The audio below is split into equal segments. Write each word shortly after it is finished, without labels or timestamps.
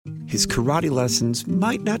his karate lessons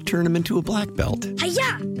might not turn him into a black belt.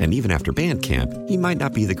 Hi-ya! And even after band camp, he might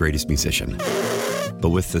not be the greatest musician.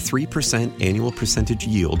 But with the 3% annual percentage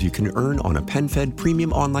yield you can earn on a PenFed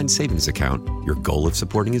premium online savings account, your goal of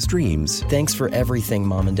supporting his dreams... Thanks for everything,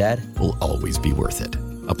 Mom and Dad. ...will always be worth it.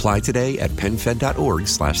 Apply today at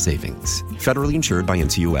PenFed.org/savings. Federally insured by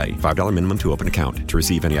NCUA. $5 minimum to open account. To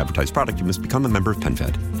receive any advertised product, you must become a member of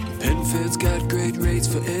PenFed. PenFed's got great rates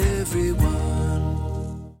for everyone.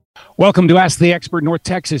 Welcome to Ask the Expert North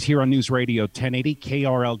Texas here on News Radio 1080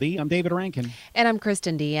 KRLD. I'm David Rankin. And I'm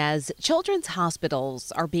Kristen Diaz. Children's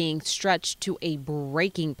hospitals are being stretched to a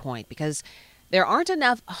breaking point because there aren't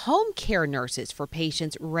enough home care nurses for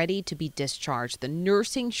patients ready to be discharged. The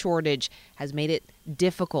nursing shortage has made it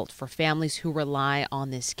difficult for families who rely on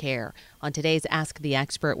this care. On today's Ask the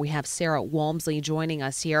Expert, we have Sarah Walmsley joining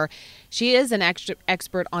us here. She is an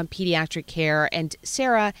expert on pediatric care. And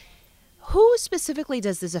Sarah, who specifically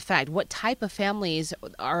does this affect? What type of families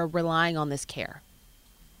are relying on this care?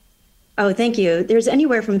 Oh, thank you. There's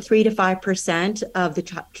anywhere from 3 to 5% of the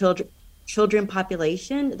children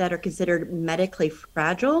population that are considered medically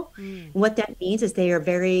fragile. What that means is they have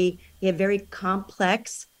very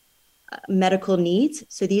complex medical needs.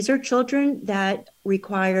 So these are children that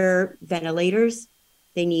require ventilators,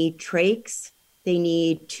 they need trachs, they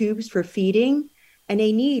need tubes for feeding, and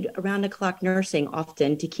they need around-the-clock nursing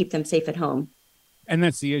often to keep them safe at home. And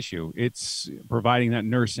that's the issue. It's providing that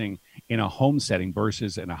nursing in a home setting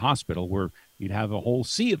versus in a hospital where you'd have a whole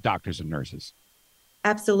sea of doctors and nurses.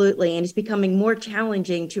 Absolutely. And it's becoming more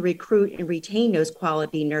challenging to recruit and retain those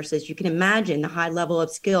quality nurses. You can imagine the high level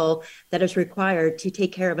of skill that is required to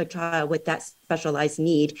take care of a child with that specialized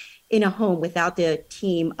need in a home without the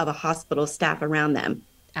team of a hospital staff around them.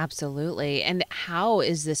 Absolutely. And how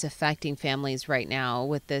is this affecting families right now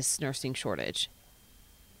with this nursing shortage?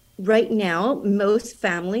 Right now, most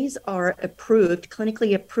families are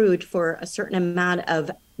clinically approved for a certain amount of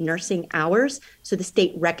nursing hours. So the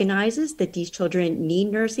state recognizes that these children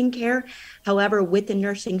need nursing care. However, with the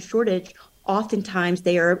nursing shortage, oftentimes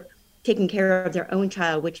they are taking care of their own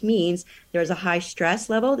child, which means there's a high stress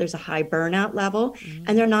level, there's a high burnout level,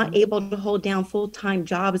 and they're not able to hold down full-time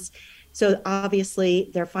jobs. So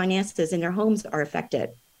obviously their finances and their homes are affected.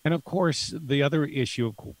 And of course, the other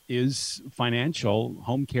issue is financial.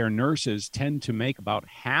 Home care nurses tend to make about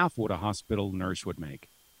half what a hospital nurse would make.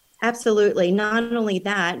 Absolutely. Not only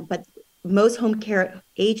that, but most home care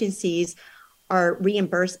agencies are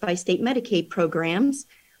reimbursed by state Medicaid programs,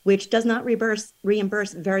 which does not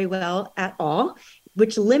reimburse very well at all,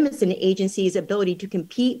 which limits an agency's ability to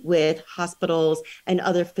compete with hospitals and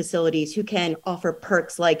other facilities who can offer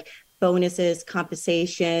perks like bonuses,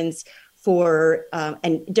 compensations for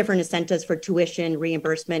and different incentives for tuition,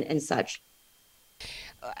 reimbursement, and such.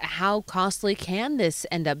 How costly can this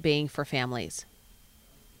end up being for families?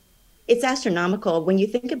 It's astronomical. When you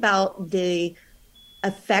think about the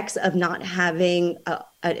effects of not having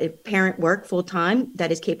a parent work full time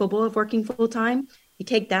that is capable of working full time, you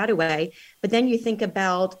take that away. But then you think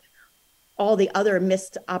about all the other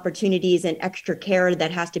missed opportunities and extra care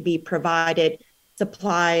that has to be provided,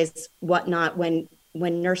 supplies, whatnot, when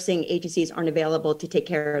nursing agencies aren't available to take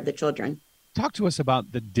care of the children. Talk to us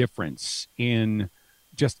about the difference in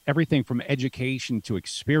just everything from education to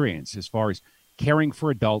experience as far as caring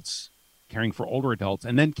for adults, caring for older adults,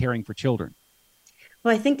 and then caring for children.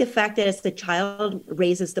 Well, I think the fact that as the child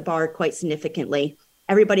raises the bar quite significantly.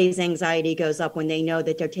 Everybody's anxiety goes up when they know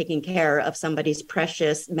that they're taking care of somebody's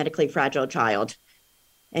precious medically fragile child.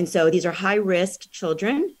 And so these are high-risk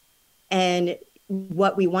children. And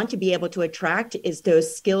what we want to be able to attract is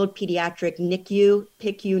those skilled pediatric NICU,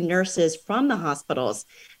 PICU nurses from the hospitals.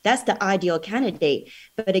 That's the ideal candidate.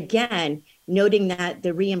 But again, noting that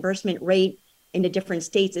the reimbursement rate in the different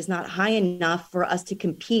states is not high enough for us to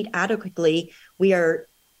compete adequately, we are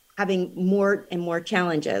having more and more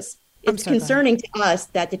challenges. It's concerning to us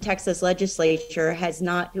that the Texas legislature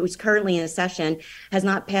who's currently in session, has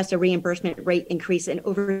not passed a reimbursement rate increase in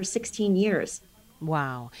over 16 years.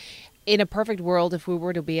 Wow. In a perfect world, if we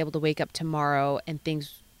were to be able to wake up tomorrow and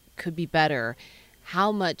things could be better,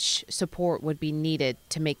 how much support would be needed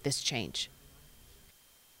to make this change?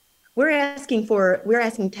 We're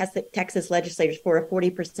asking Texas legislators for a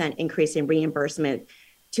 40% increase in reimbursement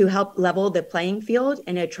to help level the playing field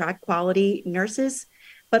and attract quality nurses.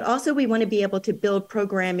 But also we want to be able to build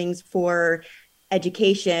programmings for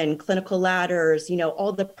education, clinical ladders,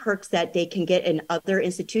 all the perks that they can get in other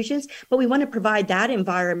institutions. But we want to provide that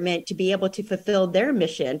environment to be able to fulfill their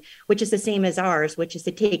mission, which is the same as ours, which is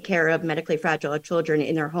to take care of medically fragile children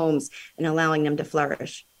in their homes and allowing them to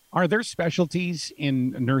flourish. Are there specialties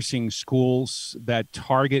in nursing schools that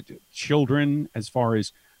target children as far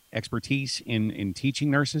as expertise in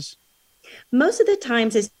teaching nurses? Most of the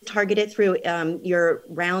times it's targeted through your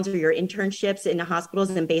rounds or your internships in the hospitals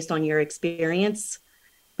and based on your experience.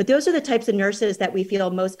 But those are the types of nurses that we feel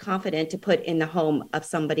most confident to put in the home of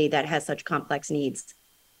somebody that has such complex needs.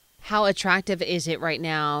 How attractive is it right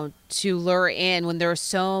now to lure in when there are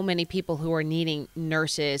so many people who are needing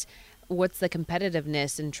nurses? What's the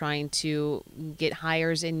competitiveness in trying to get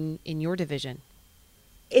hires in your division?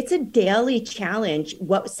 It's a daily challenge.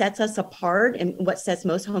 What sets us apart and what sets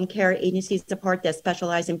most home care agencies apart that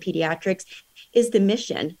specialize in pediatrics is the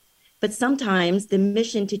mission. But sometimes the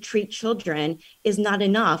mission to treat children is not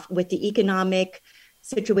enough with the economic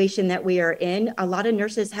situation that we are in. A lot of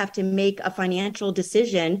nurses have to make a financial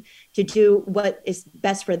decision to do what is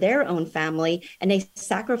best for their own family, and they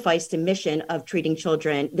sacrifice the mission of treating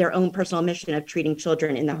children, their own personal mission of treating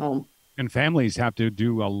children in the home. And families have to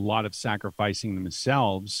do a lot of sacrificing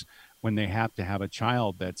themselves when they have to have a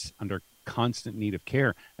child that's under constant need of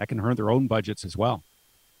care. That can hurt their own budgets as well.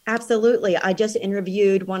 Absolutely. I just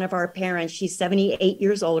interviewed one of our parents. She's 78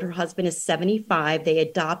 years old. Her husband is 75. They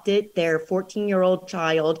adopted their 14-year-old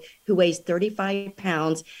child who weighs 35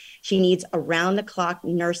 pounds. She needs around-the-clock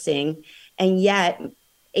nursing, and yet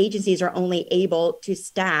agencies are only able to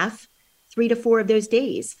staff 3 to 4 of those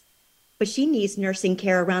days. But she needs nursing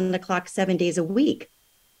care around the clock 7 days a week.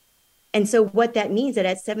 And so what that means that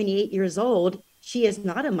at 78 years old, she is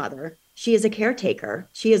not a mother. She is a caretaker.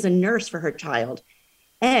 She is a nurse for her child.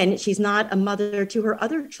 And she's not a mother to her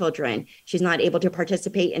other children. She's not able to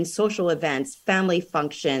participate in social events, family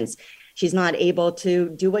functions. She's not able to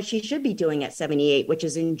do what she should be doing at 78, which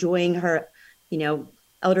is enjoying her,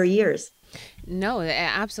 elder years. No,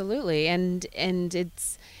 absolutely. And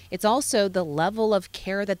it's also the level of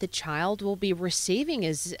care that the child will be receiving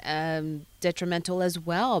is detrimental as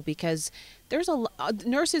well, because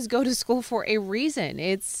nurses go to school for a reason.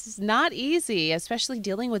 It's not easy, especially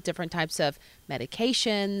dealing with different types of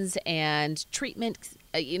medications and treatment.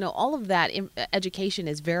 All of that education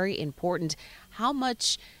is very important. How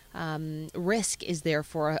much risk is there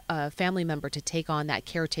for a family member to take on that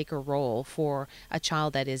caretaker role for a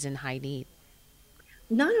child that is in high need?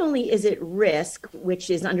 Not only is it risk, which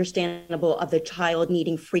is understandable, of the child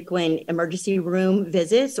needing frequent emergency room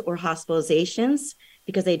visits or hospitalizations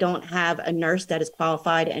because they don't have a nurse that is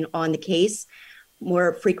qualified and on the case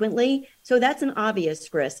more frequently. So that's an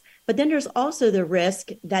obvious risk. But then there's also the risk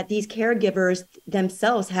that these caregivers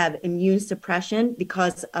themselves have immune suppression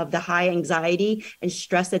because of the high anxiety and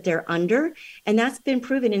stress that they're under. And that's been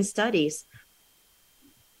proven in studies.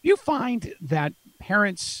 You find that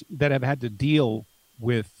parents that have had to deal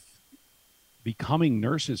with becoming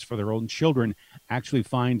nurses for their own children actually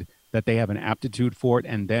find that they have an aptitude for it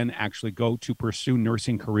and then actually go to pursue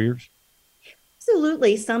nursing careers?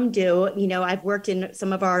 Absolutely. Some do. I've worked in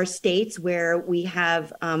some of our states where we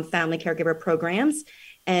have family caregiver programs,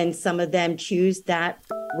 and some of them choose that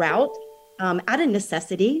route out of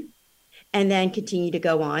necessity and then continue to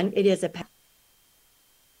go on. It is a path.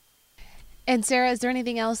 And Sarah, is there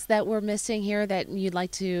anything else that we're missing here that you'd like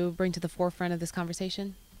to bring to the forefront of this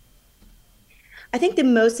conversation? I think the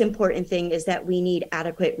most important thing is that we need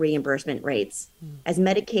adequate reimbursement rates. As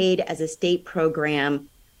Medicaid, as a state program,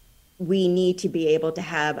 we need to be able to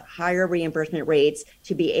have higher reimbursement rates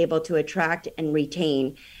to be able to attract and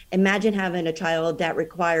retain. Imagine having a child that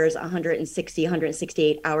requires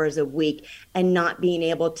 168 hours a week and not being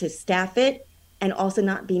able to staff it, and also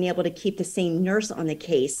not being able to keep the same nurse on the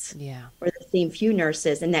case or the same few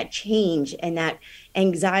nurses, and that change and that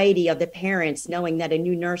anxiety of the parents knowing that a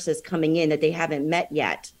new nurse is coming in that they haven't met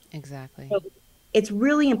yet. Exactly. So it's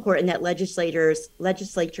really important that legislatures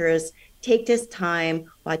take this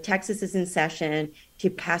time while Texas is in session to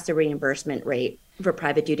pass a reimbursement rate for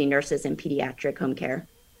private duty nurses in pediatric home care.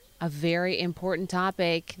 A very important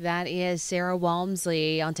topic. That is Sarah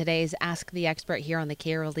Walmsley on today's Ask the Expert here on the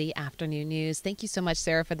KRLD Afternoon News. Thank you so much,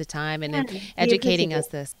 Sarah, for the time and educating us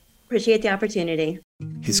this. Appreciate the opportunity.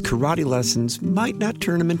 His karate lessons might not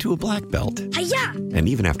turn him into a black belt. Hi-ya! And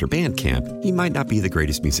even after band camp, he might not be the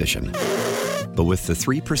greatest musician. But with the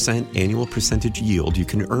 3% annual percentage yield you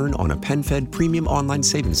can earn on a PenFed premium online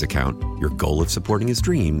savings account, your goal of supporting his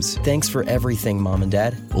dreams... Thanks for everything, Mom and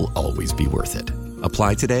Dad. ...will always be worth it.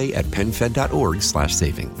 Apply today at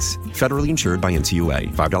PenFed.org/savings. Federally insured by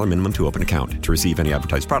NCUA. $5 minimum to open account. To receive any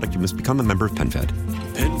advertised product, you must become a member of PenFed.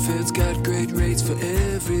 PenFed's got great rates for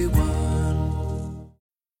everyone.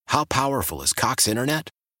 How powerful is Cox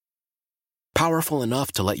Internet? Powerful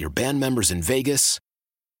enough to let your band members in Vegas,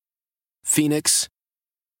 Phoenix,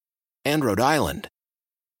 and Rhode Island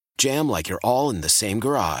jam like you're all in the same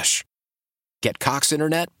garage. Get Cox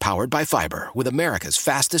Internet powered by fiber with America's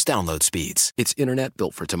fastest download speeds. It's internet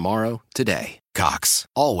built for tomorrow, today. Cox,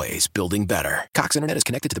 always building better. Cox Internet is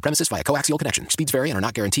connected to the premises via coaxial connection. Speeds vary and are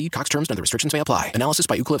not guaranteed. Cox terms and other restrictions may apply. Analysis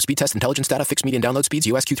by Ookla of Speed Test Intelligence Data. Fixed median download speeds.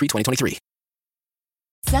 US Q3 2023.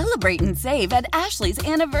 Celebrate and save at Ashley's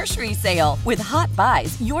Anniversary Sale. With Hot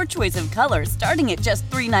Buys, your choice of colors starting at just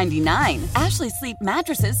 $3.99. Ashley Sleep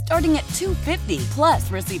mattresses starting at $2.50. Plus,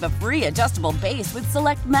 receive a free adjustable base with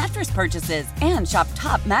select mattress purchases. And shop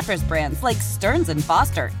top mattress brands like Stearns &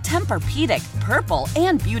 Foster, Tempur-Pedic, Purple,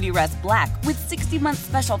 and Beautyrest Black with 60-month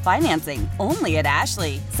special financing. Only at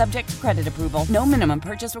Ashley. Subject to credit approval. No minimum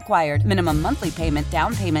purchase required. Minimum monthly payment,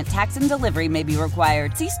 down payment, tax, and delivery may be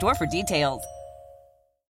required. See store for details.